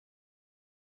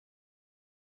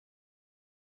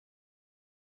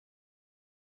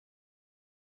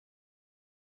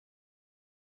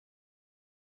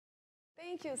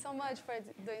Thank you so much for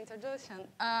the introduction.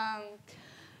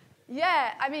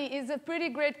 Yeah, I mean, it's a pretty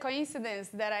great coincidence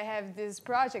that I have this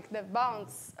project that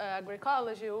bounds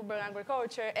agroecology, urban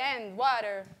agriculture, and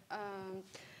water.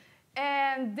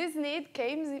 And this need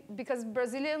came because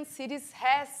Brazilian cities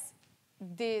has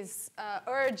this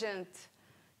urgent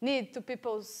need to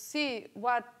people see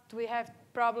what we have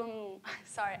problem.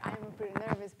 Sorry, I'm pretty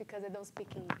nervous because I don't speak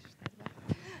English.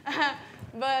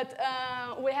 But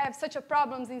we have such a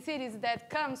problems in cities that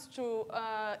comes to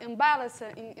imbalance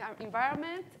in our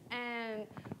environment and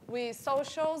with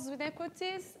social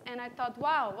inequities. And I thought,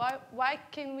 wow, why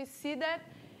can we see that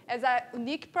as a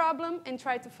unique problem and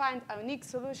try to find a unique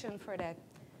solution for that?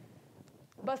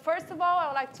 But first of all, I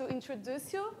would like to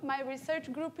introduce you my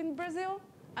research group in Brazil.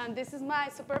 And this is my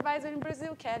supervisor in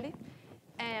Brazil, Kelly.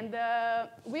 And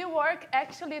we work,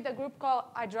 actually, the group called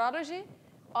Hydrology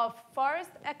of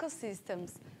forest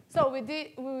ecosystems. So we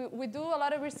do a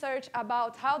lot of research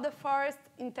about how the forest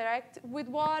interact with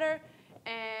water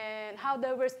and how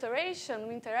the restoration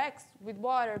interacts with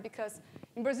water, because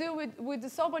in Brazil we do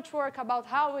so much work about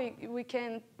how we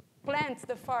can plant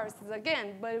the forests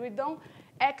again, but we don't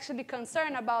actually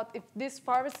concern about if this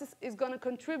forest is going to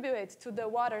contribute to the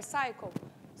water cycle.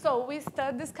 So we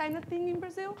study this kind of thing in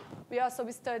Brazil. We also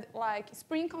study like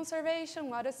spring conservation,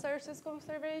 water sources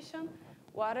conservation,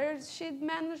 watershed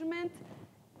management,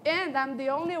 and I'm the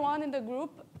only one in the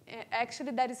group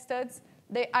actually that studies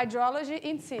the hydrology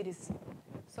in cities.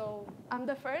 So I'm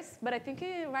the first, but I think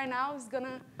right now it's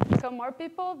gonna come more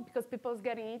people because people is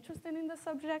getting interested in the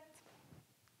subject.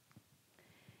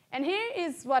 And here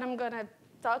is what I'm gonna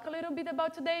talk a little bit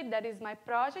about today. That is my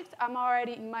project. I'm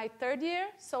already in my 3rd year,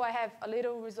 so I have a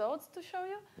little results to show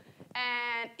you.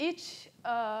 And each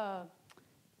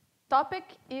topic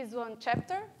is one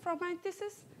chapter from my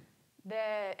thesis.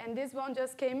 And this one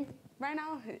just came right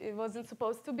now. It wasn't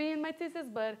supposed to be in my thesis,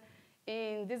 but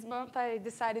in this month I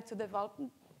decided to develop it,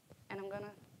 and I'm going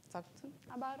to talk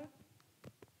about it.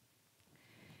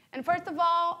 And first of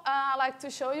all, I'd like to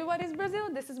show you what is Brazil.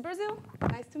 This is Brazil.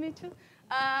 Nice to meet you.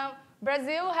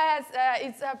 Brazil has,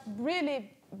 it's a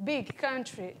really big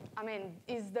country. I mean,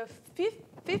 it's the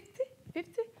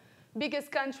 50th biggest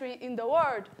country in the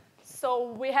world.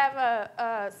 So we have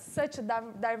such a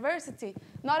diversity,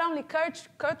 not only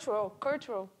cultural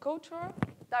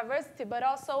diversity, but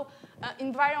also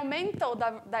environmental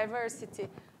diversity.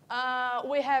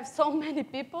 We have so many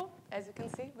people, as you can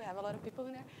see, we have a lot of people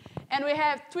in there. And we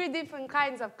have 3 different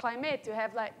kinds of climate. You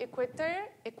have like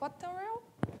equatorial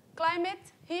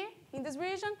climate here in this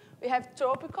region. We have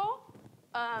tropical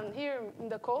here in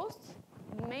the coast,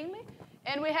 mainly.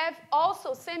 And we have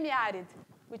also semi-arid,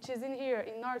 which is in here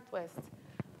in Northwest.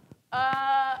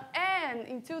 And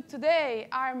until today,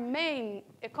 our main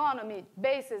economy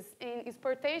bases in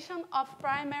exportation of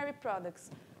primary products.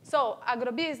 So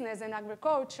agrobusiness and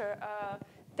agriculture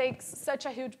takes such a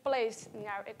huge place in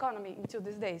our economy until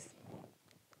these days.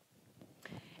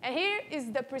 And here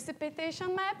is the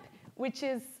precipitation map, which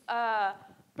is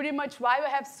pretty much why we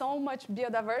have so much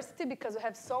biodiversity, because we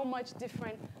have so much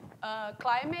different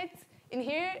climates. In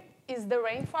here is the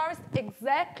rainforest.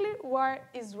 Exactly where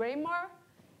is rainmore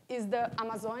is the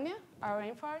Amazonia, our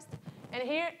rainforest. And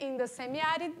here in the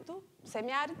semi-arid,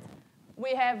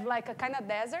 we have like a kind of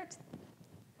desert.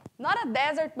 Not a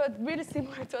desert, but really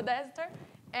similar to a desert.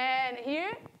 And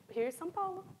here's São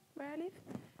Paulo, where I live.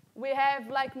 We have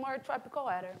like more tropical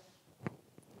weather.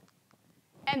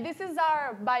 And this is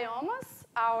our biomes,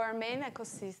 our main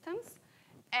ecosystems.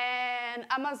 And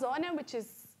Amazonia, which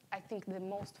is, I think, the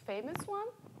most famous one,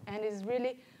 and is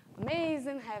really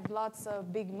amazing, have lots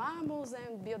of big mammals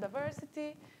and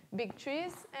biodiversity, big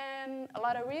trees, and a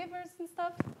lot of rivers and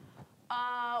stuff.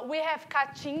 We have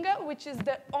Caatinga, which is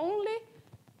the only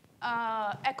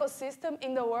ecosystem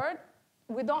in the world.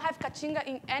 We don't have Caatinga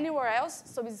in anywhere else,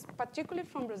 so it's particularly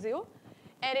from Brazil.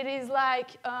 And it is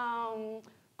like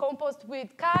composed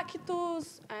with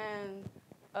cactus and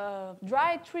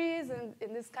dry trees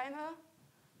and this kind of,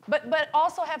 but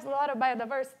also has a lot of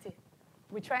biodiversity.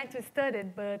 We're trying to study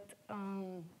it, but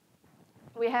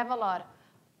we have a lot.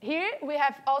 Here we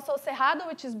have also Cerrado,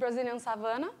 which is Brazilian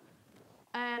savanna,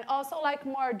 and also like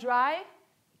more dry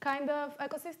kind of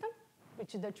ecosystem,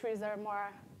 which the trees are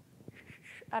more,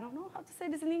 I don't know how to say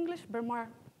this in English, but more.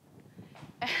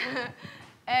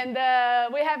 And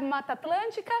we have Mata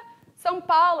Atlântica. São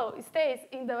Paulo stays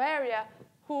in the area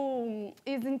who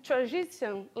is in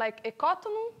transition, like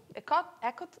ecotonon, I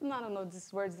don't know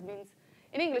this word means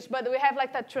in English, but we have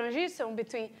like that transition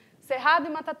between Cerrado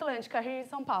and Mata Atlântica here in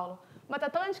São Paulo. Mata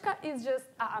Atlântica is just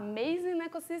an amazing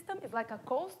ecosystem. It's like a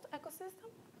coast ecosystem.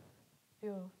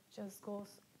 You just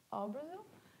goes all Brazil.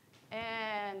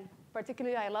 and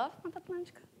particularly I love Mata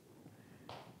Atlântica.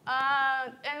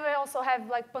 And we also have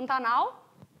like Pantanal.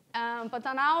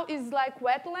 Pantanal is like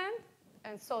wetland,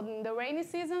 and so in the rainy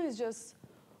season it's just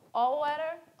all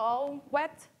weather, all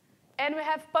wet. And we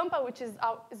have Pampa, which is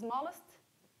our smallest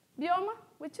bioma,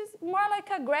 which is more like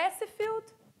a grassy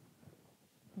field,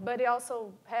 but it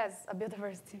also has a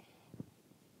biodiversity.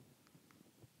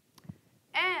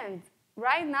 And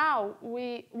right now,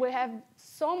 we have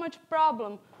so much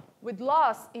problem with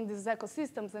loss in these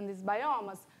ecosystems and these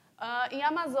biomes. In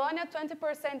Amazonia,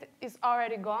 20% is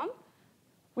already gone,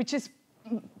 which is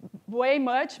way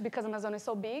much because Amazonia is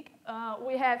so big.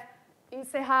 We have in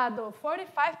Cerrado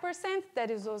 45% that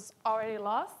was already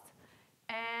lost.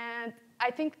 And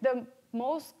I think the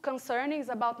most concerning is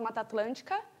about Mata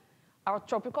Atlântica, our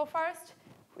tropical forest,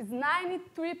 is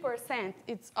 93%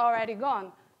 it's already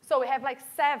gone. So we have like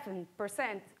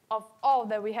 7% of all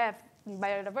that we have in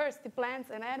biodiversity,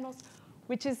 plants and animals,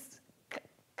 which is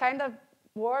kind of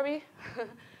worry.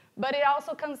 But it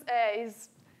also is,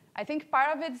 I think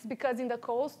part of it is because in the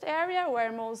coast area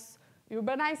where most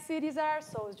urbanized cities are,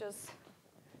 so it's just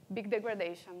big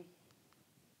degradation.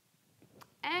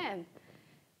 And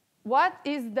what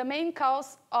is the main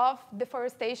cause of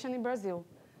deforestation in Brazil?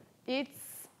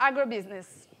 It's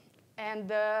agribusiness. And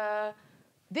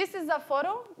this is a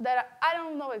photo that I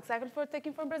don't know exactly for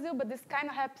taking from Brazil, but this kind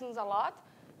of happens a lot.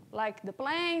 Like the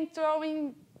plane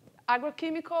throwing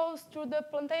agrochemicals through the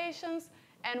plantations,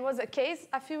 and was a case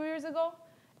a few years ago,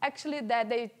 actually, that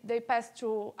they passed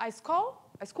through a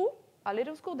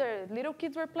little school, the little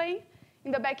kids were playing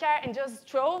in the backyard and just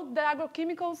throw the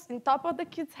agrochemicals on top of the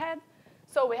kids' head.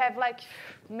 So we have like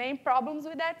main problems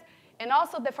with that. And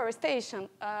also deforestation,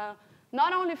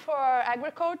 not only for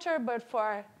agriculture, but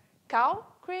for cow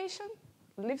creation,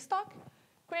 livestock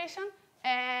creation.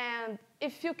 And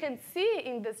if you can see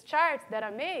in this chart that I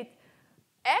made,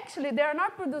 actually they are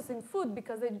not producing food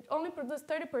because they only produce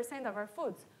 30% of our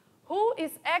foods. Who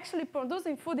is actually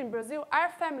producing food in Brazil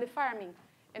are family farming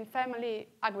and family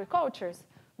agricultures.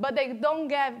 But they don't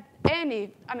get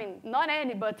any, I mean, not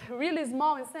any, but really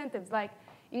small incentives. Like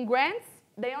in grants,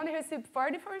 they only receive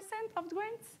 40% of the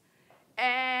grants.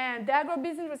 And the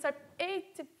agribusiness receives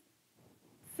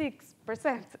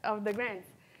 86% of the grants.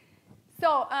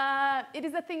 So it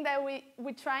is a thing that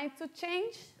we're trying to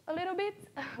change a little bit,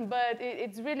 but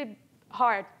it's really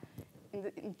hard.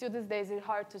 To these days, it's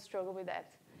hard to struggle with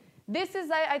that. This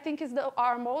is, I think, is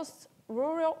our most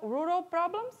rural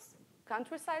problems,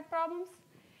 countryside problems.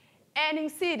 And in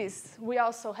cities, we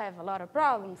also have a lot of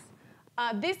problems.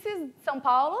 This is São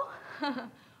Paulo,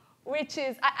 which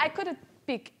is, I couldn't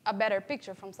pick a better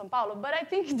picture from São Paulo, but I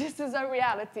think this is a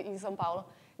reality in São Paulo.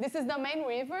 This is the main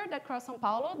river that crosses São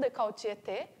Paulo, the CAWR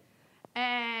Tietê.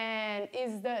 And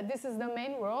this is the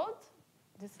main road,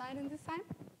 this side and this side.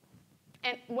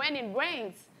 And when it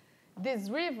rains, this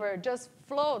river just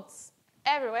floats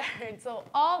everywhere. And so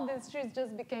all these streets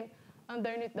just became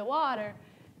underneath the water.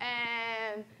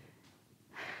 And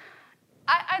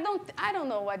I don't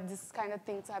know what this kind of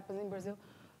things happen in Brazil,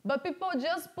 but people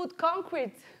just put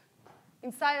concrete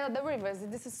inside of the rivers.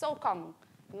 This is so common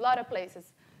in a lot of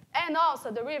places. And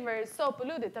also the river is so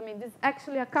polluted. I mean, there's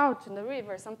actually a couch in the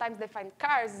river. Sometimes they find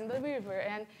cars in the river,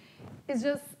 and it's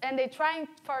just, and they're trying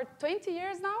for 20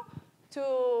 years now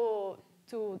to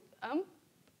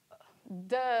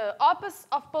the opposite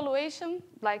of pollution,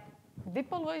 like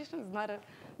depollution is not a,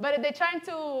 but they're trying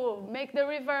to make the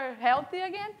river healthy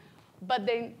again, but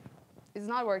it's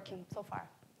not working so far.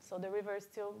 So the river is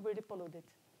still really polluted.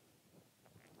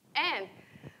 And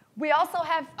we also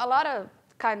have a lot of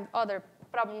other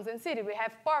problems in cities. We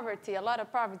have poverty, a lot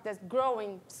of poverty that's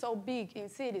growing so big in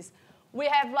cities. We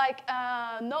have like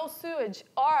no sewage,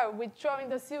 or we're throwing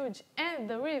the sewage in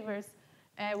the rivers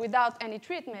without any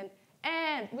treatment.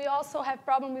 And we also have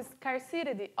problems with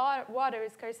scarcity, or water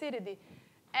scarcity.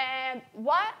 And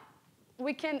what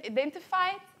we can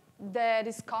identify that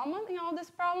is common in all these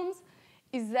problems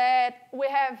is that we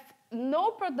have no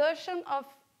production of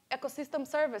ecosystem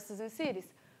services in cities.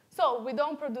 So we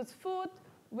don't produce food,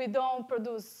 we don't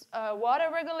produce water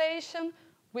regulation,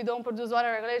 we don't produce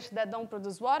water regulation that don't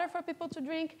produce water for people to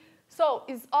drink. So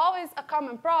it's always a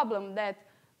common problem that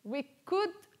we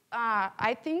could,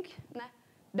 I think,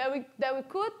 that we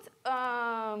could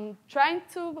try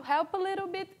to help a little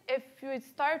bit if we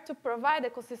start to provide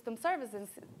ecosystem services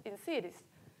in cities.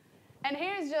 And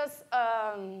here is just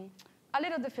a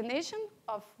little definition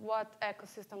of what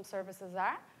ecosystem services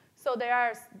are. So they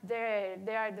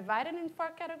are divided in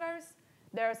 4 categories.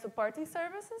 There are supporting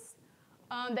services.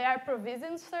 There are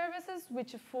provision services,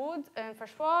 which is food and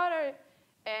fresh water.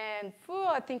 And food,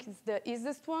 I think, is the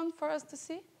easiest one for us to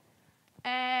see.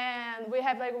 And we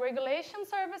have like regulation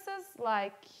services,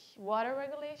 like water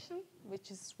regulation,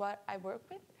 which is what I work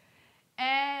with.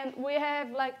 And we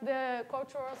have like the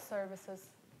cultural services.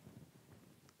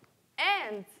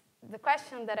 And the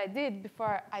question that I did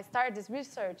before I started this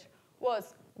research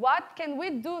was, what can we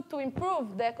do to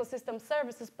improve the ecosystem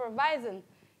services provided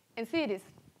in cities?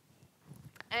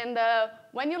 And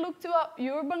when you look to a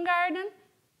urban garden,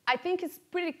 I think it's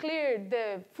pretty clear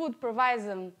the food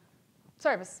provision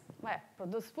service, well,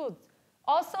 produce food.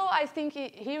 Also, I think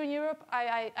here in Europe,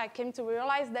 I came to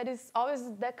realize that it's always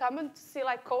that common to see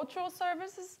like cultural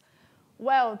services,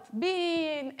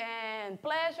 well-being and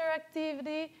pleasure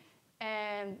activity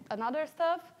and another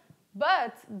stuff.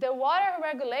 But the water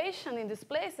regulation in these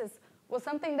places was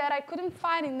something that I couldn't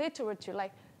find in literature.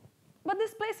 Like, but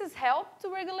these places help to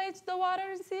regulate the water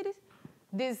in cities.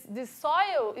 This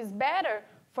soil is better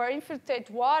for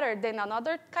infiltrate water than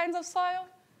another kinds of soil.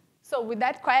 So with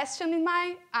that question in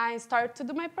mind, I started to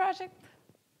do my project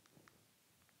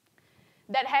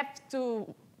that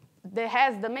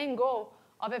has the main goal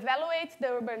of evaluate the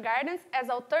urban gardens as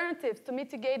alternatives to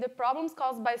mitigate the problems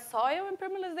caused by soil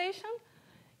impermeabilization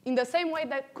in the same way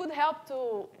that could help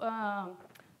to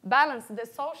balance the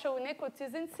social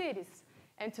inequities in cities.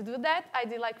 And to do that, I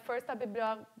did like first a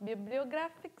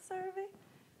bibliographic survey.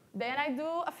 Then I do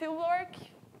a field work,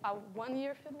 a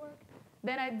 1-year field work.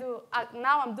 Then I do,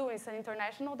 now I'm doing some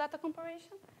international data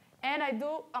comparison. And I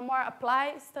do a more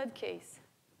applied study case.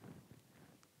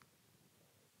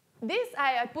 This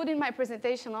I put in my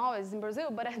presentation always in Brazil,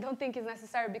 but I don't think it's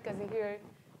necessary because in here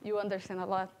you understand a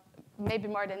lot, maybe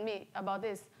more than me, about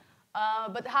this.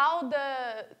 But how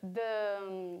the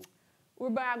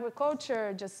urban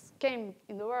agriculture just came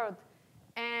in the world.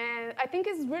 And I think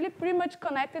it's really pretty much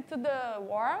connected to the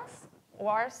wars.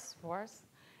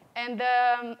 And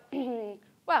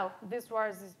well, these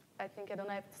wars, I think I don't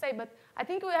have to say, but I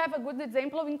think we have a good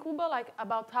example in Cuba, like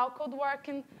about how CAWR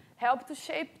can help to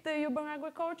shape the urban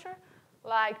agriculture.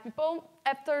 Like people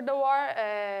after the war,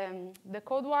 the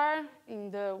Cold War,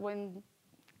 when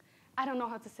I don't know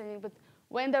how to say it, but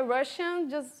when the Russians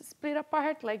just split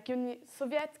apart, like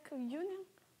Soviet Union,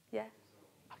 yeah,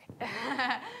 okay,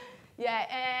 yeah,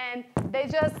 and they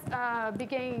just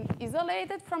became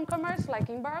isolated from commerce, like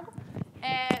embargo.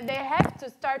 And they have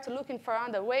to start looking for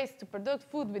other ways to produce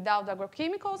food without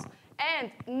agrochemicals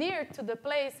and near to the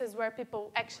places where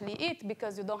people actually eat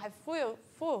because you don't have fuel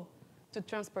to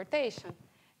transportation.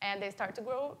 And they start to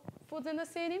grow food in the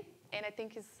city. And I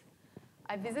think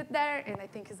I visit there, and I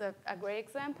think it's a great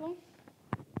example.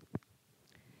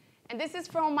 And this is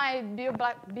from my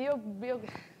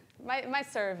my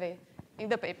survey in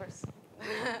the papers.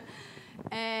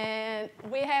 And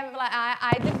we have, like,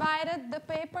 I divided the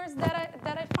papers that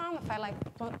I found. I found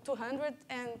like 200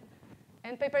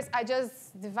 and papers. I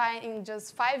just divide in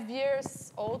just 5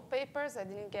 years old papers. I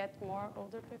didn't get more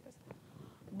older papers.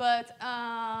 But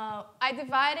I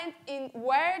divided in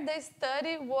where the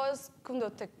study was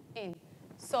conducted in.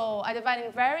 So I divided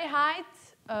in very height,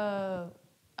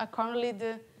 accordingly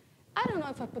I don't know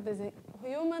if I put this in,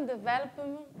 Human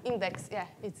Development Index. Yeah,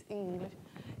 it's in English.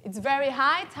 It's very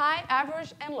high,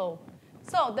 average, and low.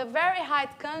 So the very high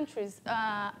countries,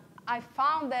 I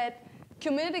found that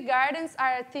community gardens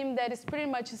are a theme that is pretty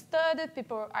much studied.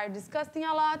 People are discussing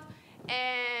a lot.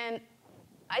 And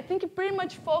I think it pretty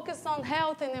much focuses on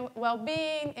health and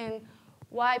well-being and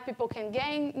why people can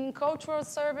gain in cultural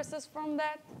services from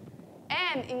that.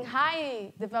 And in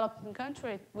high developing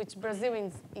countries, which Brazil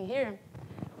is in here,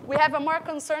 we have a more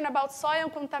concern about soil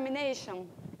contamination.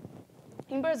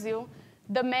 In Brazil,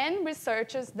 the main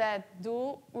researchers that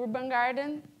do urban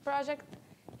garden project,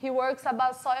 he works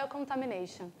about soil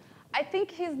contamination. I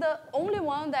think he's the only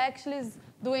one that actually is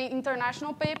doing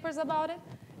international papers about it.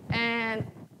 And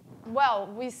well,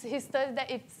 he studied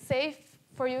that it's safe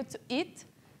for you to eat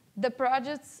the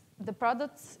products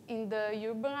in the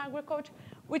urban agriculture,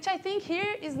 which I think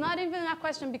here is not even a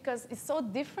question because it's so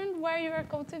different where you are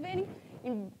cultivating.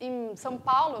 In São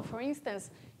Paulo, for instance,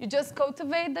 you just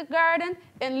cultivate the garden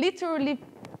and literally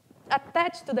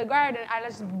attached to the garden are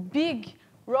just big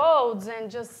roads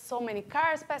and just so many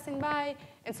cars passing by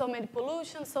and so many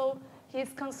pollution. So he's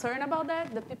concerned about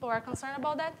that. The people are concerned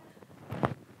about that.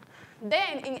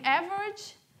 Then in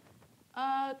average,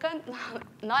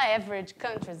 not average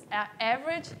countries,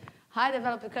 average high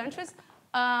developed countries,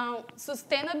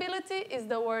 sustainability is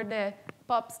the word that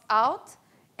pops out.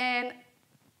 And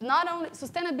not only,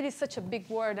 sustainability is such a big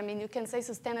word. I mean, you can say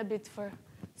sustainability for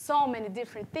so many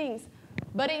different things.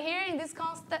 But in this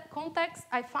context,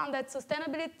 I found that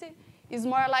sustainability is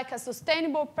more like a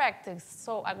sustainable practice.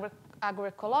 So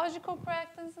agroecological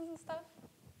practices and stuff.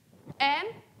 And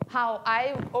how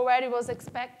I already was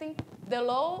expecting, the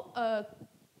low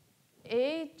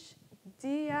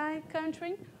HDI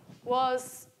country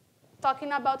was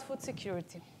talking about food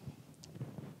security.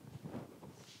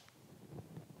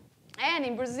 And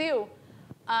in Brazil,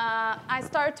 I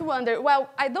started to wonder, well,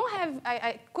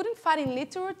 I couldn't find in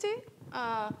literature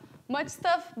much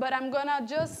stuff, but I'm gonna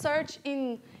just search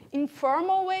in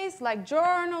informal ways, like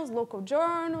journals,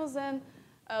 and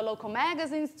local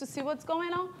magazines to see what's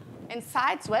going on, and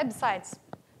sites, websites.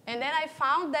 And then I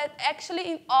found that actually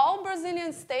in all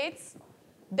Brazilian states,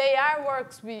 they are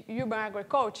works with urban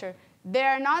agriculture. They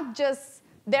are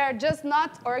just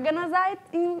not organized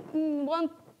in one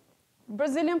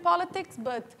Brazilian politics,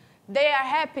 but they are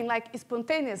happening like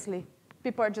spontaneously.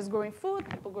 People are just growing food,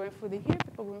 people growing food in here,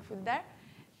 people growing food there.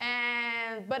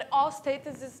 But all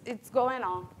states, it's going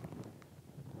on.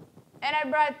 And I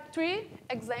brought 3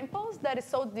 examples that is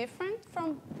so different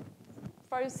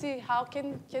for you see how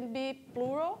can be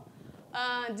plural.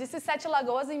 This is Sete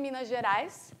Lagoas in Minas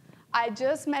Gerais. I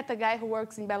just met a guy who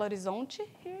works in Belo Horizonte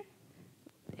here.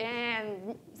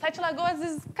 And Sete Lagoas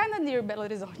is kind of near Belo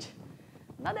Horizonte.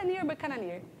 Not that near, but kind of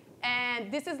near.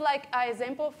 And this is like an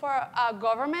example for a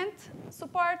government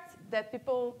support that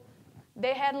people,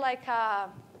 they had like a,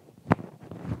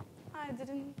 I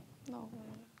didn't know.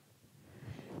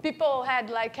 People had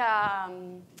like a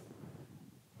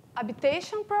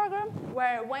habitation program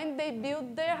where when they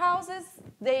build their houses,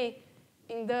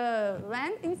 in the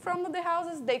land in front of the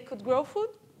houses, they could grow food,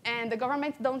 and the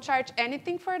government don't charge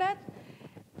anything for that.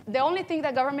 The only thing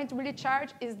the government really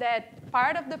charges is that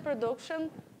part of the production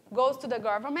goes to the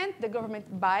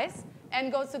government buys,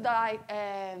 and goes to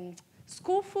the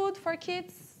school food for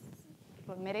kids,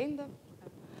 merenda,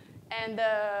 and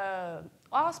the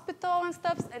hospital and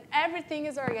stuff, and everything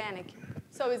is organic.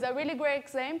 So it's a really great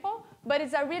example, but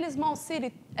it's a really small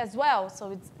city as well,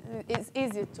 so it's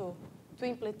easy to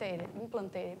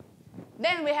implement it.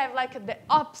 Then we have like the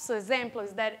opposite example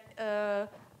is that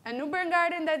an urban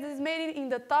garden that is made in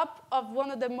the top of one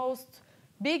of the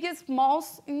biggest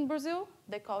malls in Brazil.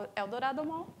 They call it Eldorado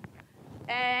Mall.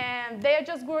 And they are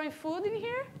just growing food in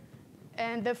here.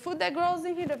 And the food that grows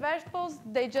in here, the vegetables,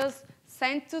 they just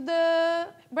send to the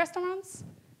restaurants.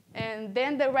 And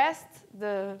then the rest,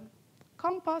 the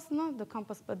compost, not the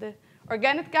compost, but the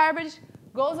organic garbage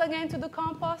goes again to the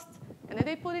compost. And then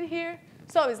they put it here.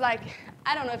 So it's like,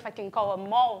 I don't know if I can call a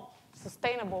mall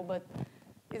sustainable, but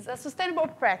it's a sustainable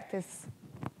practice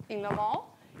in the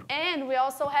mall. And we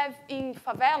also have in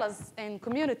favelas and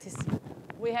communities.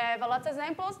 We have a lot of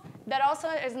examples that also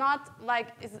is not like,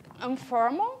 it's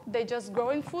informal. They just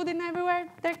growing food in everywhere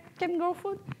they can grow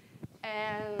food.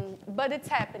 But it's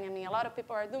happening. I mean, a lot of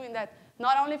people are doing that,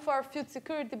 not only for food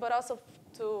security, but also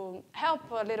to help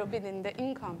a little bit in the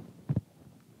income.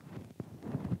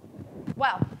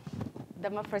 Well,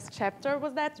 my first chapter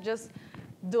was that, just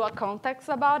do a context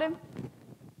about it.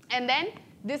 And then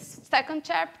this second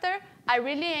chapter, I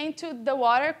really aim to the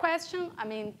water question. I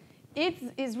mean,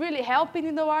 it is really helping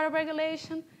in the water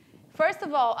regulation. First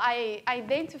of all, I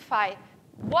identify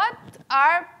what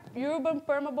are urban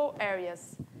permeable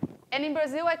areas. And in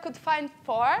Brazil, I could find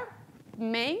 4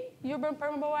 main urban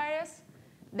permeable areas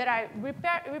that are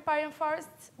riparian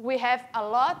forests. We have a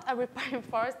lot of riparian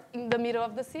forests in the middle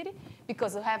of the city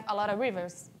because we have a lot of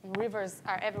rivers. And rivers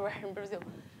are everywhere in Brazil.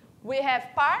 We have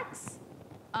parks,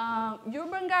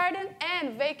 urban garden,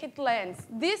 and vacant lands.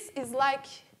 This is like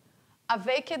a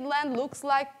vacant land looks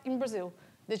like in Brazil.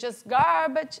 There's just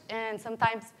garbage, and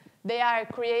sometimes they are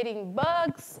creating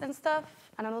bugs and stuff.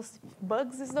 I don't know if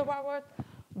bugs is the right word,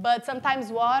 but sometimes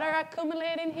water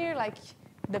accumulating here, like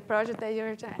the project that you're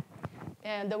at.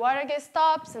 And the water gets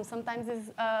stopped, and sometimes it's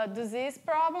a disease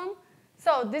problem.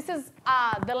 So this is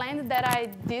the land that I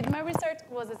did my research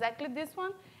was exactly this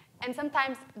one. And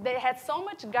sometimes they had so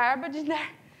much garbage in there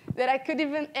that I couldn't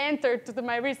even enter to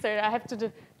my research. I have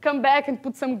to come back and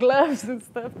put some gloves and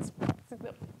stuff to see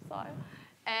the soil.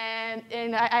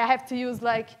 And I have to use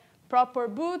like proper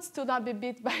boots to not be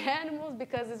bit by animals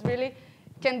because it's really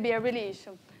can be a really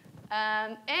issue.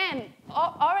 And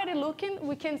already looking,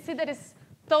 we can see that it's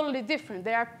totally different.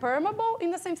 They are permeable in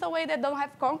the same way they don't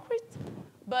have concrete,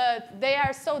 but they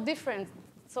are so different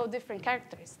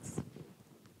characteristics.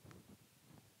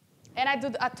 And I do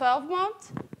a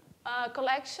 12-month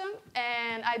collection,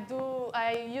 and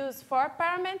I use 4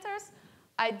 parameters.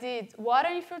 I did water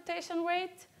infiltration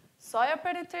rate, soil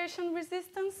penetration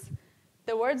resistance.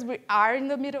 The words we are in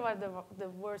the middle are the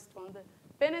worst one. The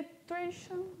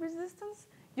penetration resistance,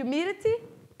 humidity,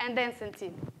 and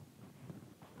density.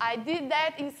 I did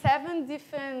that in 7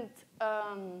 different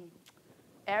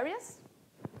areas.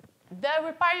 The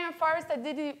riparian forest, I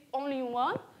did it only in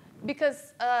 1,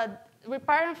 because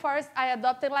riparian forest, I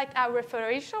adopted like a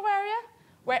referential area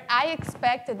where I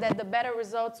expected that the better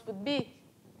results would be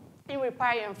in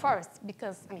riparian forest,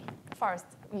 because, I mean, forest,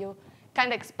 you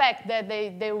kind of expect that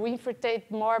they will infiltrate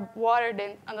more water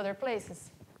than in other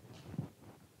places.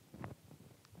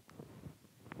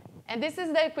 And this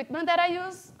is the equipment that I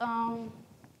use.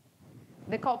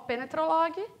 They call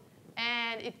penetrology,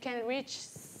 and it can reach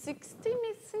 60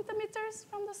 centimeters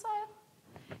from the soil.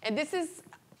 And this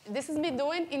is me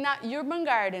doing in an urban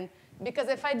garden, because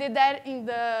if I did that in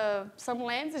some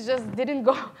lands, it just didn't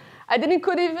go. I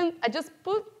just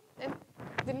put, it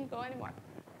didn't go anymore.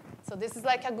 So this is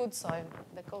like a good soil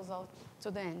that goes out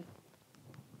to the end.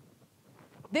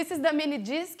 This is the mini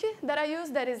disc that I use,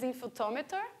 that is in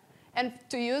photometer. And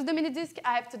to use the mini disc,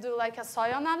 I have to do like a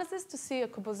soil analysis to see a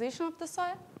composition of the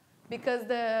soil, because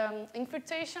the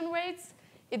infiltration rates,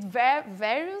 it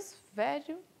varies,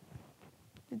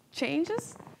 it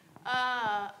changes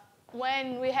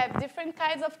when we have different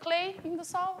kinds of clay in the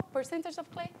soil, percentage of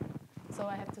clay. So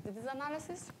I have to do this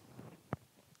analysis.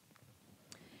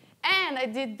 And I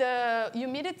did the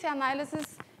humidity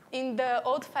analysis in the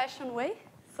old-fashioned way.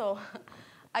 So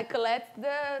I collect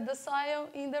the soil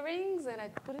in the rings, and I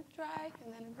put it dry,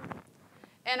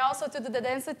 and also to do the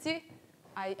density,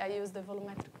 I use the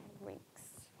volumetric rings.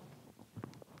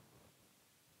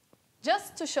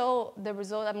 Just to show the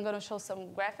result, I'm going to show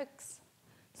some graphics.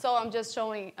 So I'm just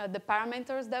showing the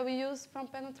parameters that we use from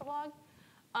penetrology.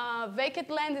 Vacant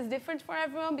land is different for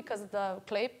everyone because of the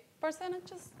clay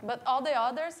percentages, but all the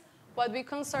others, what we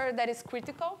consider that is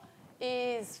critical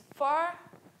is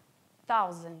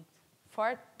 4,000.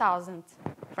 4,000,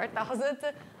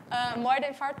 more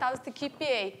than 4,000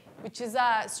 kPa, which is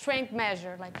a strength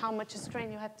measure, like how much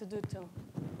strength you have to do to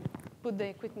put the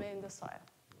equipment in the soil.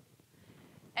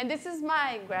 And this is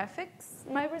my graphics,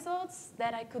 my results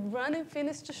that I could run and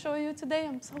finish to show you today.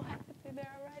 I'm so happy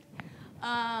they're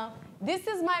already. This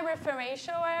is my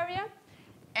referential area.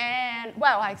 And,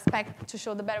 well, I expect to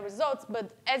show the better results,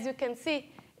 but as you can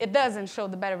see, it doesn't show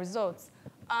the better results.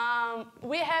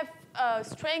 We have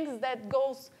strengths that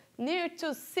goes near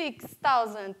to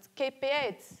 6,000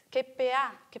 kPa,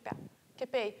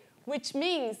 which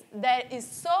means that it's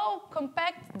so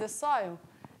compact, the soil.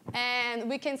 And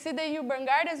we can see that in urban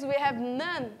gardens, we have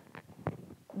none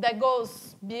that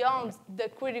goes beyond the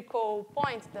critical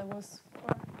point that was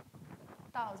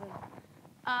 4,000.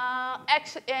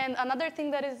 Actually, and another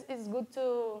thing that is good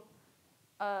to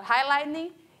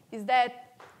highlighting is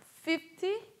that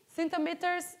 50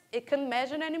 centimeters, it can't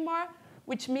measure anymore,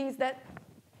 which means that,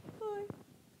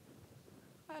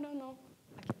 I don't know.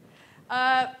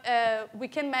 We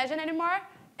can't measure anymore,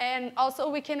 and also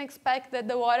we can expect that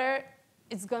the water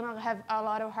is gonna have a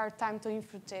lot of hard time to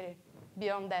infiltrate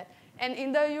beyond that. And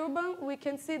in the urban, we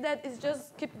can see that it's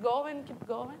just keep going.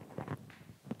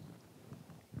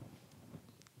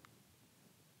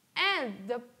 And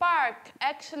the park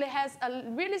actually has a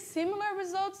really similar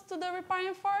results to the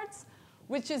riparian forests,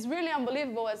 which is really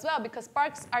unbelievable as well, because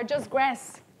parks are just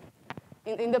grass.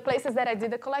 In the places that I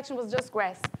did the collection was just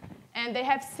grass. And they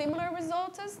have similar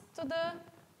results to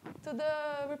the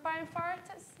riparian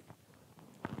forests,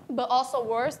 but also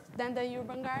worse than the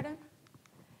urban garden.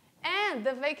 And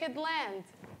the vacant land.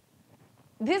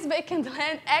 This vacant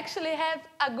land actually had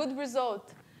a good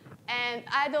result. And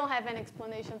I don't have an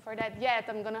explanation for that yet.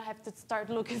 I'm going to have to start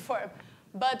looking for it.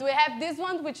 But we have this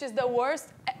one, which is the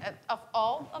worst of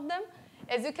all of them.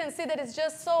 As you can see, that it's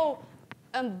just so,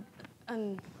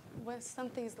 when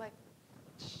something is like,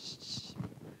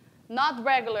 not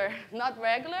regular.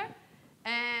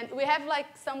 And we have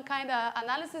like some kind of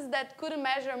analysis that couldn't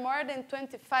measure more than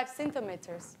 25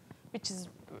 centimeters, which is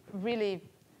really,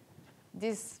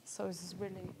 so it's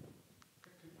really.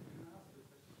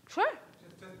 Sure.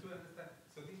 Just to understand,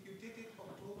 so you did it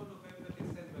October, November,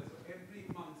 December, so every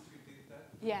month you did that?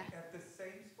 Yeah. At the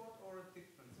same spot or a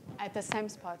different spot? At the same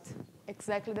spot,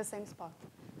 exactly the same spot.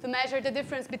 To measure the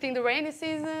difference between the rainy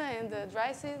season and the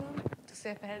dry season, to see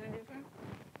if it had a difference.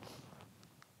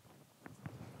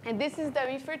 And this is the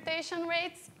infiltration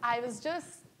rates. I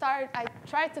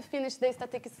tried to finish the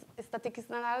statistics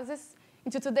analysis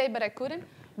into today, but I couldn't.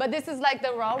 But this is like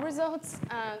the raw results.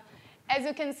 As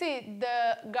you can see,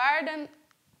 the garden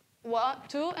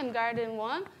 2 and garden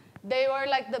 1, they were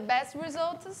like the best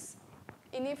results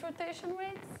in infiltration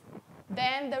rates.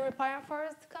 Then the riparian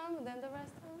forest come, then the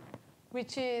rest of them.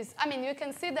 Which is, I mean, you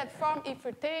can see that from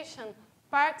infiltration,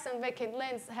 parks and vacant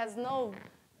lands has no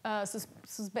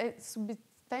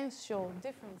substantial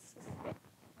differences.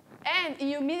 And in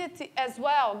humidity as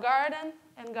well, garden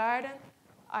and garden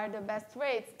are the best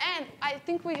rates. And I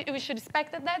think we should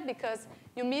expect that because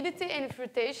humidity and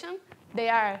infiltration, they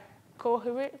are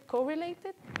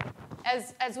correlated,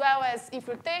 as well as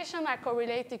infiltration are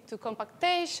correlated to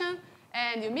compactation,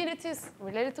 and humidity is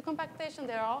related to compactation.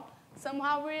 They're all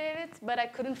somehow related, but I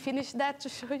couldn't finish that to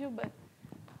show you, but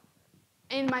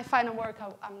in my final work,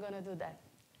 I'm going to do that.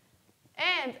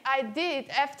 And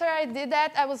after I did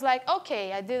that, I was like,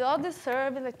 okay, I did all this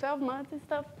survey, like 12 months and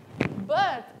stuff,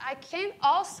 but I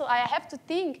have to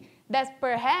think that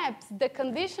perhaps the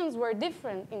conditions were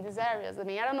different in these areas. I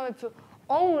mean, I don't know if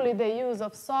only the use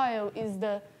of soil is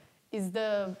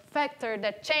the factor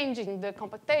that changing the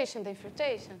compactation, the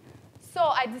infiltration. So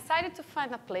I decided to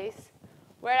find a place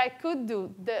where I could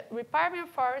do the riparian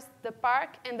forest, the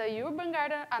park, and the urban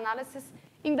garden analysis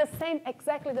in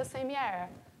exactly the same area.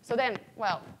 So then,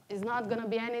 well, it's not going to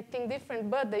be anything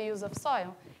different but the use of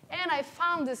soil. And I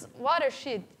found this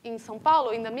watershed in São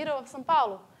Paulo, in the middle of São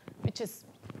Paulo, which is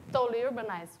totally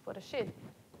urbanized watershed.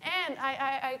 And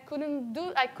I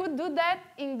could do that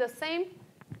in the same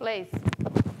place.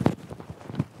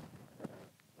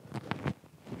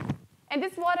 And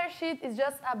this watershed is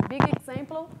just a big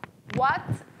example what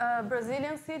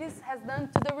Brazilian cities has done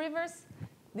to the rivers.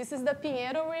 This is the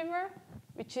Pinheiro River,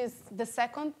 which is the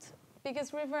second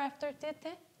biggest river after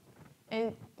Tietê. And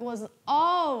it was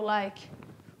all like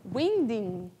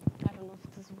winding. I don't know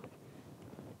if this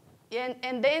word.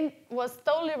 And then was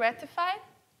totally ratified.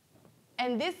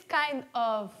 And this kind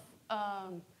of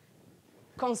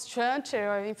construction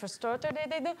or infrastructure that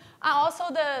they do. Also,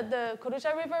 the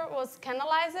Coruja River was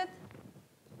canalized.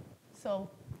 So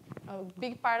a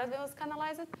big part of it was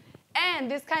canalized. And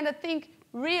this kind of thing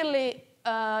really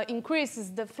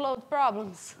increases the flood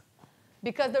problems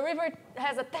because the river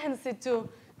has a tendency to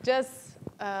just,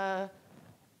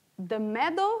 the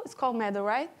meadow, it's called meadow,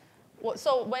 right?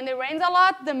 So when it rains a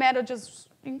lot, the meadow just,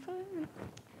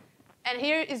 and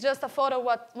here is just a photo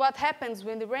what happens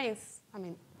when it rains. I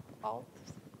mean, all.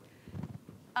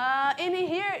 And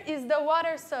here is the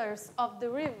water source of the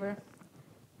river.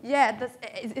 Yeah,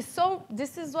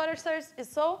 this is water source is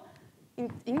so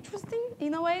interesting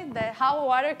in a way that how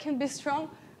water can be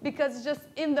strong because it's just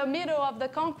in the middle of the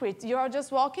concrete. You are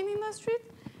just walking in the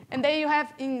street, and then you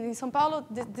have in São Paulo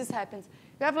this happens.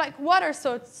 You have like water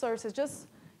sources. Just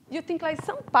you think like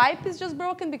some pipe is just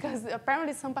broken because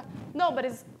apparently some pipe. No, but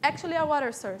it's actually a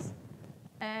water source,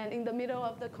 and in the middle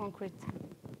of the concrete.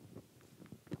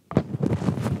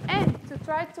 And to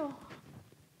try to,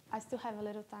 I still have a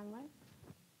little time, right?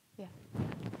 Yeah.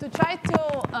 To try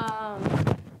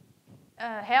to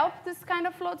help this kind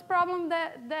of floods problem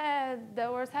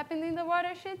that was happening in the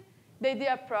watershed, they did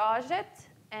a project,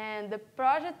 and the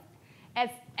project, as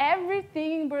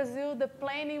everything in Brazil, the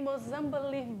planning was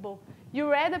unbelievable. You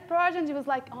read the project, it was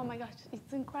like, oh my gosh,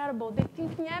 it's incredible. They're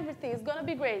thinking everything, it's gonna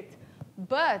be great.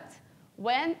 But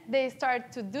when they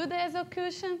start to do the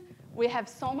execution, we have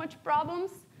so much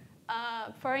problems.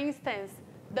 For instance,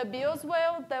 the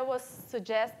bioswale that was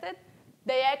suggested,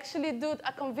 they actually do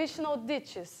a conventional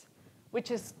ditches, which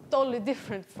is totally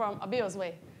different from a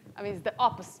bioswale. I mean, it's the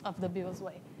opposite of the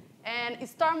bioswale. And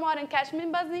stormwater and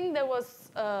catchment basin, there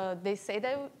was, they say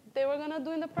that they were going to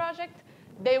do in the project.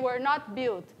 They were not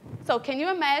built. So can you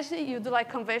imagine you do like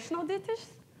conventional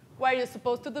ditches, where you're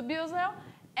supposed to do bioswale,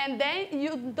 and then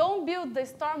you don't build the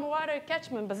stormwater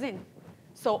catchment basin.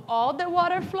 So all the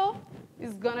water flow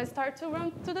is going to start to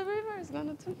run to the river. It's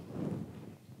going to.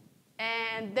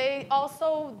 And they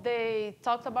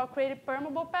talked about creating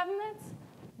permeable pavements,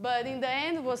 but in the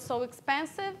end, it was so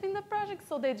expensive in the project,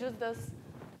 so they just do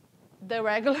the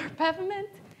regular pavement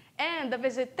and the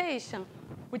vegetation,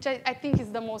 which I think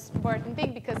is the most important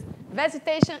thing because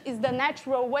vegetation is the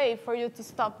natural way for you to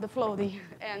stop the flooding.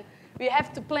 And we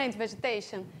have to plant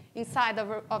vegetation inside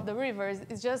of the rivers.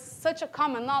 It's just such a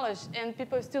common knowledge, and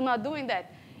people are still not doing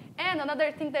that. And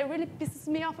another thing that really pisses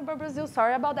me off about Brazil,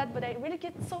 sorry about that, but I really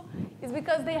get so, is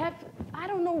because they have, I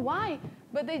don't know why,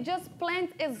 but they just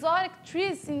plant exotic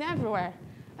trees in everywhere.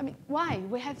 I mean, why?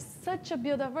 We have such a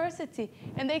biodiversity,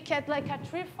 and they get like a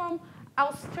tree from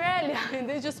Australia, and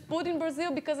they just put in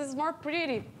Brazil because it's more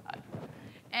pretty.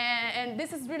 And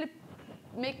this is really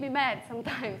make me mad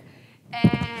sometimes.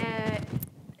 And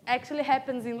actually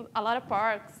happens in a lot of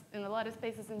parks, in a lot of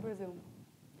spaces in Brazil.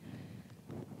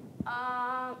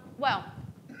 Well,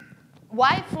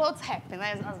 why floods happen?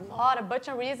 There's a bunch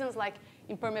of reasons like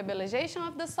impermeabilization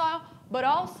of the soil, but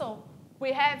also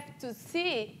we have to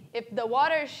see if the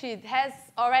watershed has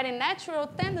already natural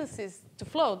tendencies to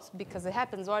floods, because it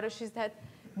happens, watersheds have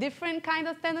different kind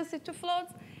of tendency to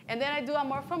floods, and then I do a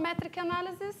morphometric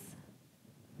analysis.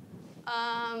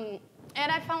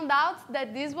 And I found out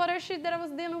that this watershed that I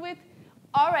was dealing with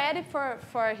already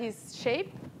for his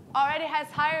shape already has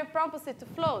higher propensity to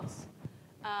floats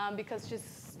because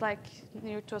she's like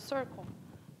near to a circle.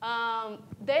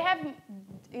 They have,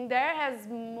 in there has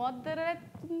moderate,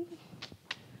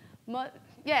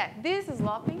 yeah, this is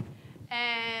lopping,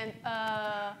 and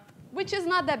which is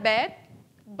not that bad,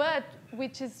 but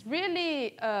which is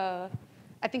really, I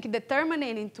think,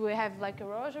 determining to have like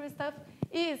erosion and stuff,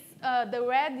 is the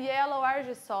red-yellow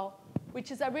argisol,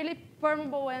 which is a really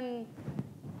permeable and,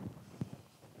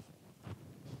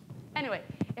 anyway,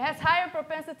 it has higher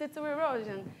propensity to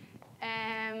erosion.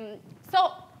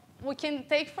 So we can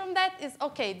take from that is,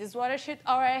 okay, this watershed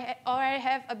already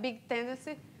have a big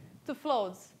tendency to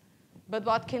floats. But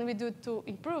what can we do to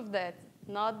improve that?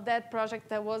 Not that project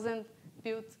that wasn't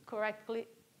built correctly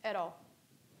at all.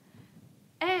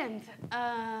 And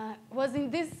was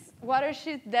in this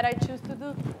watershed that I choose to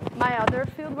do my other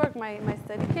fieldwork, my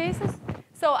study cases.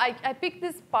 So I picked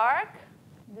this park.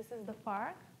 This is the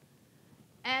park.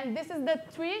 And this is the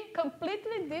three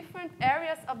completely different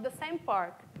areas of the same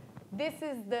park. This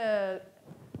is the,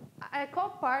 I call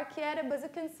park area, but as you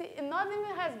can see, it not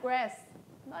even has grass.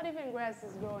 Not even grass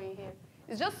is growing here.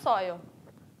 It's just soil,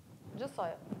 just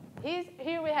soil.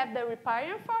 Here we have the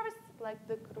riparian forest, like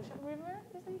the Coruja River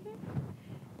is in here.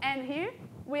 And here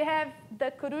we have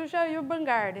the Coruja urban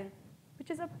garden, which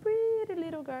is a pretty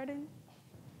little garden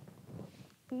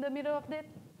in the middle of it.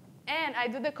 And I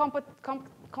do the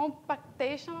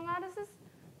compactation analysis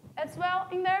as well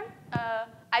in there.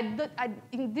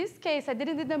 In this case, I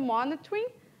didn't do the monitoring.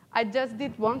 I just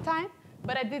did one time,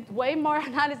 but I did way more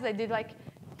analysis. I did like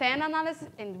 10 analysis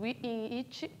in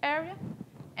each area.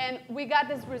 And we got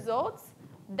these results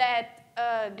that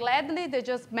gladly they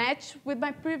just match with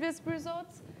my previous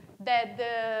results, that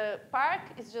the park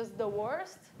is just the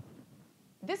worst.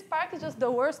 This park is just the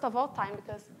worst of all time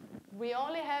because we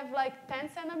only have like 10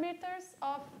 centimeters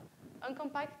of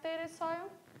uncompacted soil.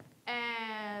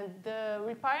 And the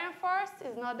riparian forest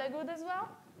is not that good as well.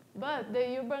 But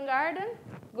the urban garden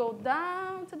go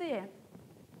down to the end.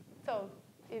 So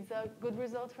it's a good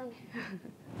result for me.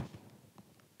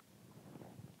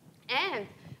 And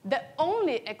the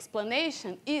only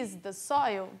explanation is the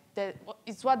soil, that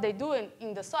is what they do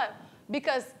in the soil.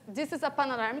 Because this is a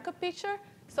panoramic picture.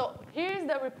 So here's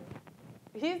the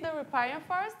riparian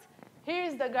forest, here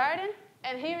is the garden,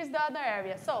 and here is the other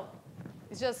area. So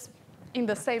it's just in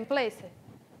the same place.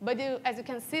 But as you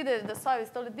can see, the soil is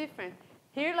totally different.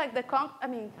 Here, like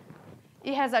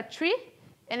it has a tree,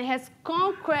 and it has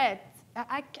concrete.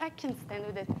 I can't stand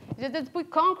with it. Just put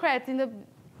concrete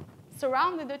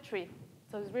surrounding the tree.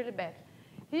 So it's really bad.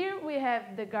 Here we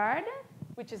have the garden,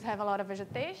 which have a lot of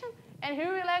vegetation. And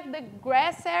here we have the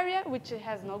grass area, which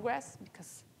has no grass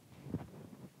because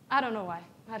I don't know why.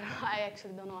 I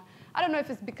actually don't know why. I don't know if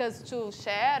it's because too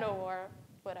shadow or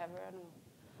whatever. I don't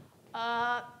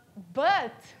know.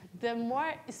 But the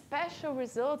more special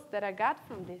results that I got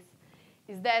from this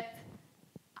is that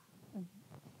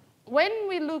when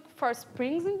we look for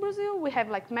springs in Brazil, we have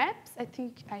like maps. I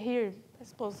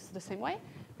suppose it's the same way.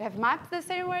 We have maps the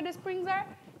same where the springs are.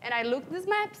 And I looked these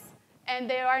maps, and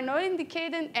they are not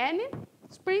indicating any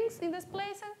springs in these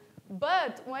places.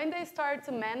 But when they start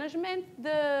to management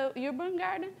the urban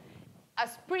garden, a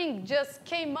spring just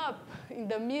came up in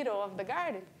the middle of the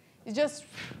garden. It just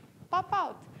pop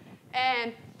out.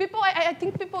 And I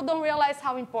think people don't realize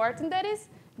how important that is,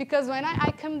 because when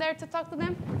I come there to talk to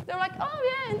them, they're like, oh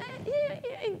yeah,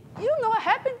 you know what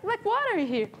happened? Like water in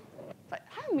here. Like,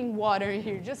 I don't mean water in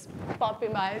here, just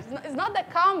popping by. It's not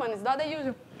that common, it's not that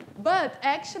usual. But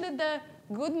actually the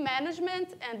good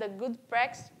management and the good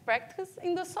practice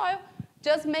in the soil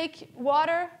just make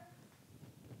water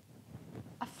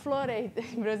aflorate.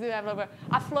 In Brazil, we have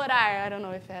aflorar. I don't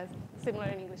know if it has similar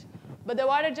in English. But the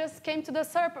water just came to the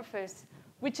surface,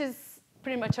 which is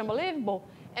pretty much unbelievable.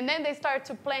 And then they start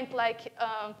to plant like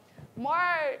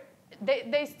more,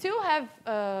 they still have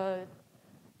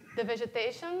the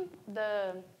vegetation,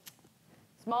 the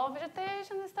small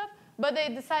vegetation and stuff, but they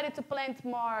decided to plant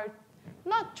more,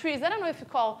 not trees, I don't know if you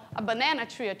call a banana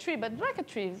tree a tree, but like a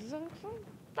tree,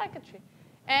 like a tree.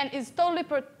 And it's totally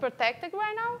protected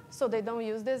right now, so they don't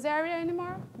use this area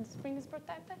anymore. The spring is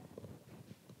protected.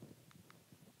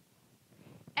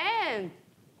 And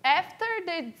after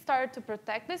they start to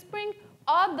protect the spring,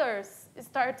 others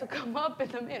start to come up in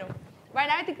the middle. Right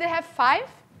now, I think they have 5,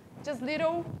 just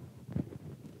little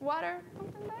water,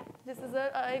 something like that. This is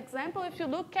an example. If you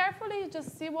look carefully, you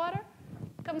just see water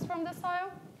comes from the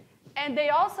soil. And they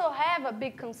also have a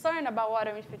big concern about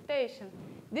water infiltration.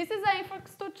 This is an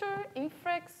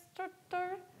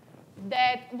infrastructure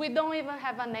that we don't even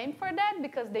have a name for that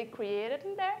because they created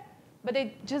in there. But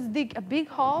they just dig a big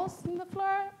holes in the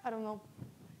floor. I don't know.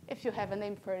 if you have a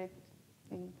name for it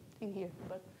in here.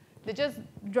 But they just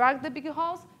drag the big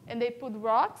holes, and they put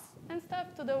rocks and stuff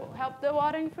to help the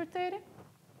water infiltrate it.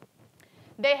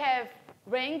 They have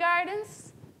rain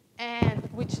gardens, and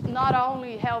which not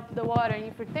only help the water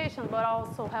infiltration, but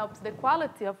also helps the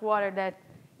quality of water that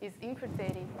is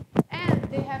infiltrating. And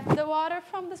they have the water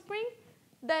from the spring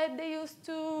that they use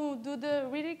to do the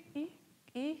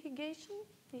irrigation.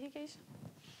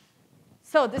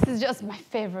 So this is just my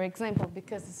favorite example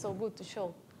because it's so good to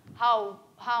show how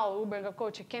urban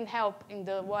agriculture can help in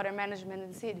the water management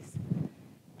in cities.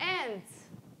 And,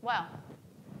 well,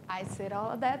 I said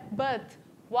all of that, but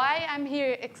why I'm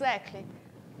here exactly?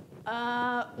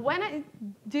 When I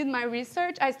did my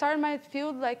research, I started my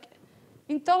field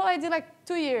in total I did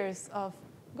 2 years of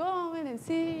going and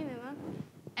seeing,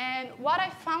 and what I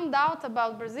found out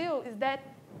about Brazil is that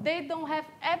they don't have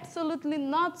absolutely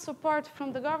not support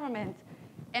from the government.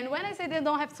 And when I say they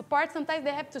don't have support, sometimes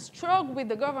they have to struggle with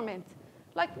the government.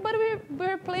 But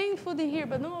we're playing food in here,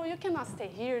 but no, you cannot stay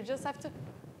here, you just have to.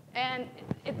 And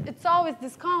it's always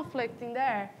this conflict in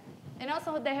there. And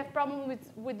also they have problems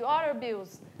with water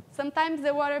bills. Sometimes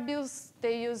the water bills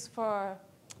they use for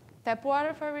tap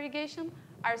water for irrigation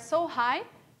are so high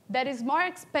that it's more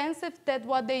expensive than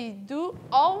what they do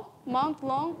all month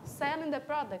long selling the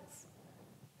products.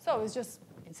 So it's just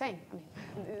insane.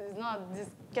 I mean, this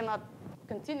cannot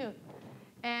continue.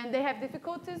 And they have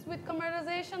difficulties with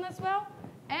commercialization as well.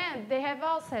 And they have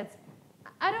outlets.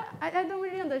 I don't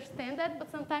really understand that,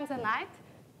 but sometimes at night,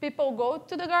 people go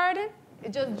to the garden,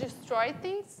 it just destroy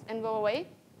things and go away.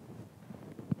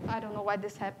 I don't know why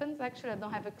this happens. Actually, I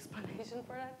don't have an explanation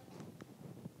for that.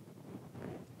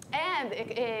 And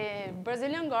a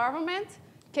Brazilian government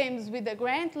came with a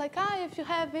grant, if you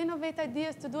have innovative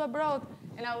ideas to do abroad.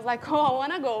 And I was like, oh, I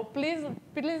want to go. Please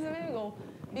let me go.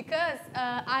 Because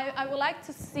I would like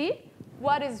to see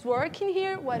what is working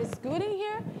here, what is good in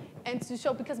here, and to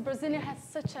show, because Brazil has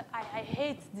such a, I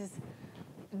hate this.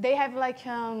 They have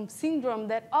syndrome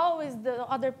that always the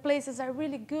other places are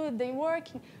really good, they're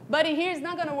working, but in here it's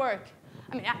not gonna work.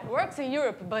 I mean, it works in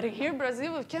Europe, but in here,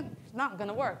 Brazil, it's not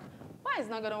gonna work. Why it's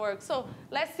not gonna work? So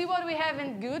let's see what we have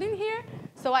in good in here,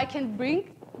 so I can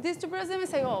bring this to Brazil and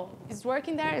say, oh, it's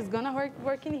working there, it's gonna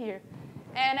work in here.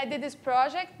 And I did this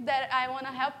project that I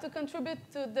wanna help to contribute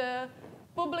to the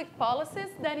public policies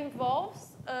that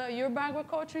involves urban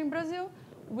agriculture in Brazil.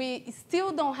 We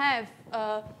still don't have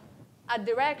a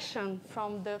direction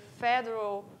from the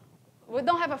federal, we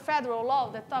don't have a federal law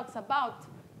that talks about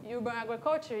urban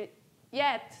agriculture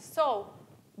yet, so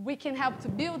we can help to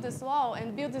build this law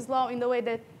and build this law in the way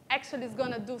that actually is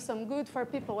gonna do some good for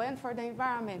people and for the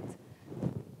environment.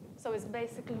 So it's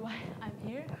basically why I'm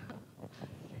here.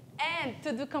 And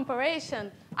to do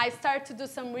comparison, I start to do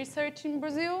some research in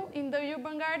Brazil in the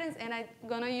urban gardens, and I'm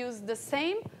gonna use the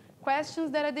same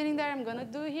questions that I did in there, I'm gonna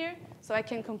do here, so I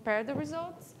can compare the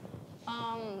results.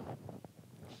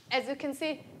 As you can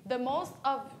see, the most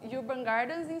of urban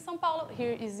gardens in São Paulo,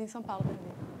 here is in São Paulo.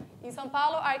 In São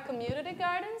Paulo are community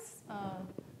gardens,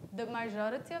 the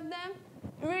majority of them.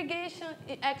 Irrigation,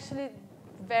 it actually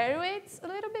varies a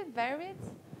little bit,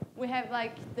 We have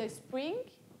the spring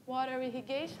water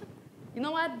irrigation. You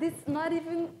know what? This is not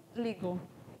even legal.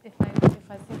 If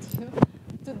I say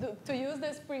to use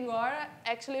the spring water,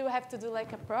 actually we have to do a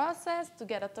process to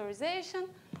get authorization.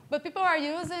 But people are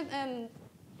using, and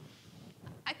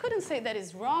I couldn't say that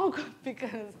is wrong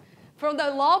because from the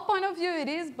law point of view it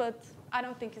is, but I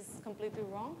don't think it's completely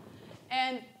wrong.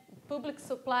 And public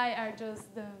supply are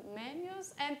just the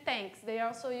menus and tanks. They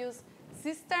also use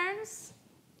cisterns.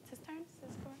 Cisterns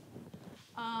is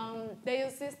correct. They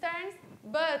use cisterns,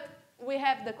 but we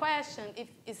have the question if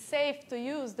it's safe to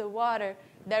use the water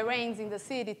that rains in the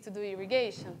city to do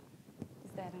irrigation.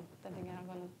 Is that something I'm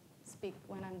going to speak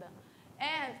when I'm done?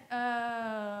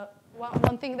 And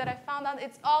one thing that I found out,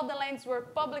 it's all the lands were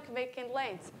public vacant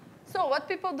lands. So what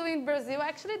people do in Brazil,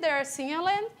 actually, they're seeing a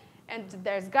land, and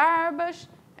there's garbage,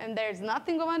 and there's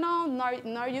nothing going on,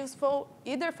 nor useful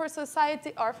either for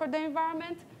society or for the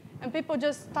environment, and people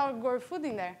just start growing food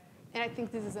in there. And I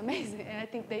think this is amazing, and I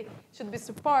think they should be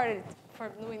supported for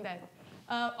doing that.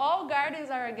 All gardens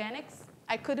are organics.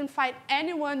 I couldn't find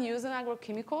anyone using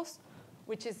agrochemicals,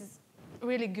 which is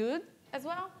really good as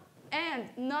well. And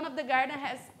none of the garden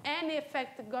has any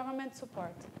effective government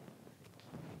support.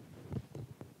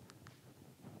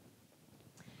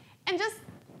 And just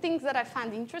things that I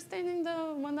found interesting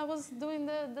when I was doing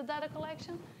the data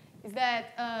collection is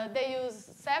that they use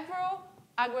several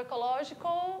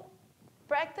agroecological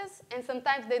practice, and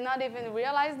sometimes they not even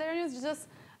realize they're used, just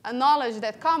a knowledge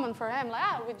that's common for them,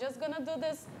 we're just gonna do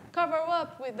this cover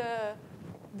up with the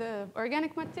the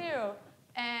organic material,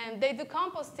 and they do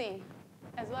composting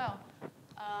as well.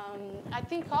 I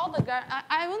think all the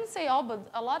I wouldn't say all, but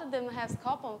a lot of them has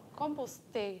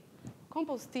composting.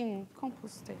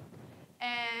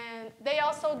 And they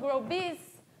also grow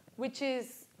bees, which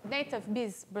is native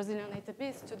bees, Brazilian native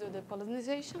bees, to do the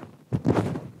pollination.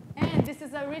 And this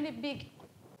is a really big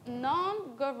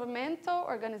non-governmental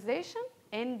organization,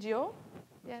 NGO.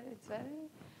 Yeah, it's very.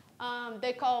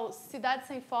 They call Cidade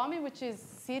Sem Fome, which is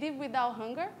City Without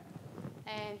Hunger.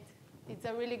 And it's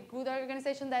a really good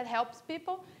organization that helps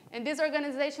people. And this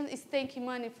organization is taking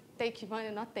money, they're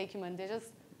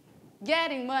just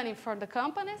getting money for the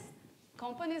companies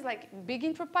like big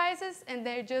enterprises, and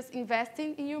they're just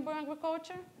investing in urban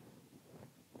agriculture.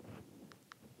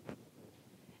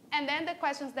 And then the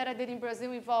questions that I did in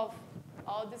Brazil involve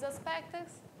all these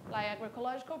aspects, like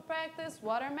agroecological practice,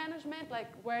 water management,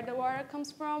 like where the water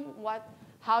comes from,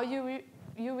 how you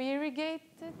irrigate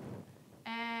it,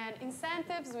 and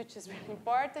incentives, which is really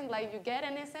important, like you get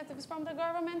an incentives from the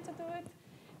government to do it,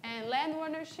 and land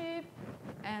ownership,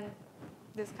 and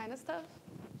this kind of stuff.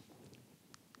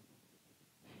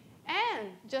 And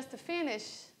just to finish,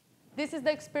 this is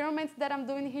the experiments that I'm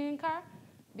doing here in CAWR,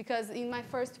 because in my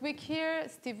first week here,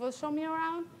 Steve was showing me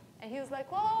around, and he was like,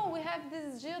 oh, we have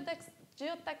this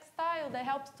geotextile that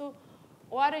helps to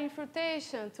water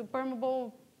infiltration, to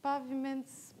permeable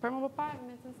pavements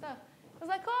and stuff. I was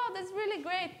like, oh, that's really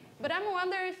great, but I'm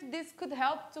wondering if this could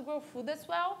help to grow food as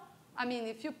well. I mean,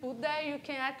 if you put there, you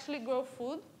can actually grow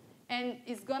food, and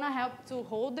it's gonna help to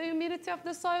hold the humidity of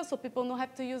the soil so people don't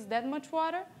have to use that much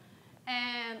water.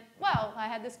 And, well, I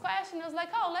had this question. I was like,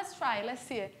 oh, let's try, let's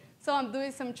see it. So I'm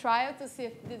doing some trial to see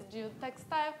if this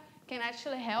geotextile can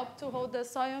actually help to hold the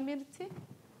soil humidity.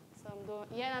 So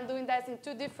I'm doing that in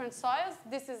 2 different soils.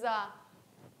 This is a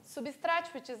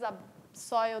substrate, which is a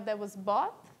soil that was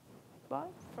bought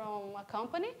from a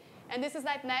company. And this is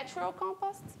like natural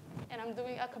compost. And I'm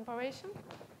doing a comparison.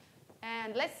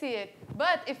 And let's see it.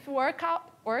 But if it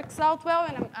works out well,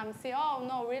 and I'm saying, oh,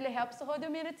 no, really helps to hold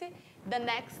humidity, the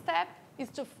next step is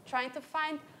to trying to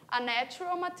find a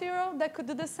natural material that could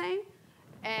do the same.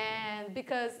 And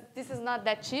because this is not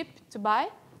that cheap to buy,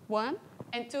 1,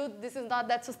 and 2, this is not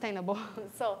that sustainable.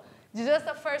 So just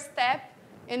a first step.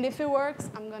 And if it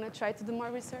works, I'm going to try to do more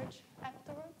research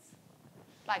afterwards.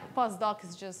 Like postdoc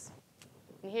is just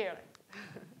in here.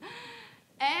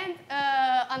 And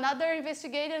another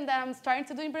investigation that I'm starting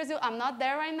to do in Brazil, I'm not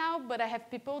there right now, but I have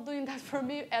people doing that for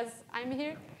me as I'm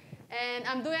here. And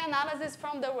I'm doing analysis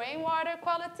from the rainwater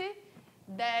quality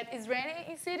that is raining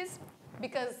in cities,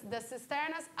 because the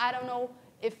cisternas, I don't know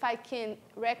if I can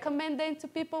recommend them to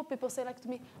people. People say like to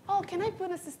me, oh, can I put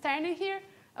a cisterna here?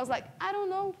 I was like, I don't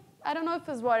know. I don't know if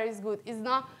this water is good. It's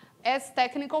not, as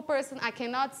technical person, I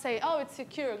cannot say, oh, it's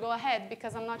secure, go ahead,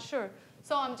 because I'm not sure.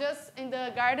 So I'm just, in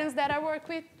the gardens that I work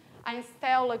with, I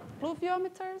install like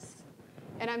pluviometers,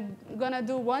 and I'm gonna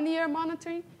do 1-year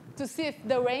monitoring to see if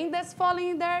the rain that's falling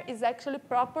in there is actually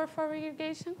proper for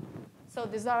irrigation. So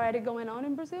this is already going on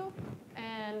in Brazil.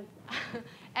 And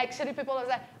actually people are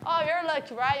like, oh, you're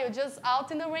lucky, right? You're just out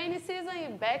in the rainy season,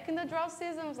 you're back in the drought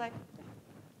season. I was like,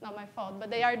 not my fault, but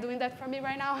they are doing that for me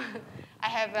right now. I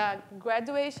have a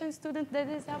graduation student that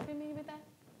is helping me with that.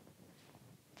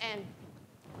 And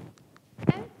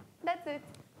that's it.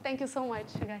 Thank you so much,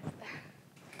 you guys.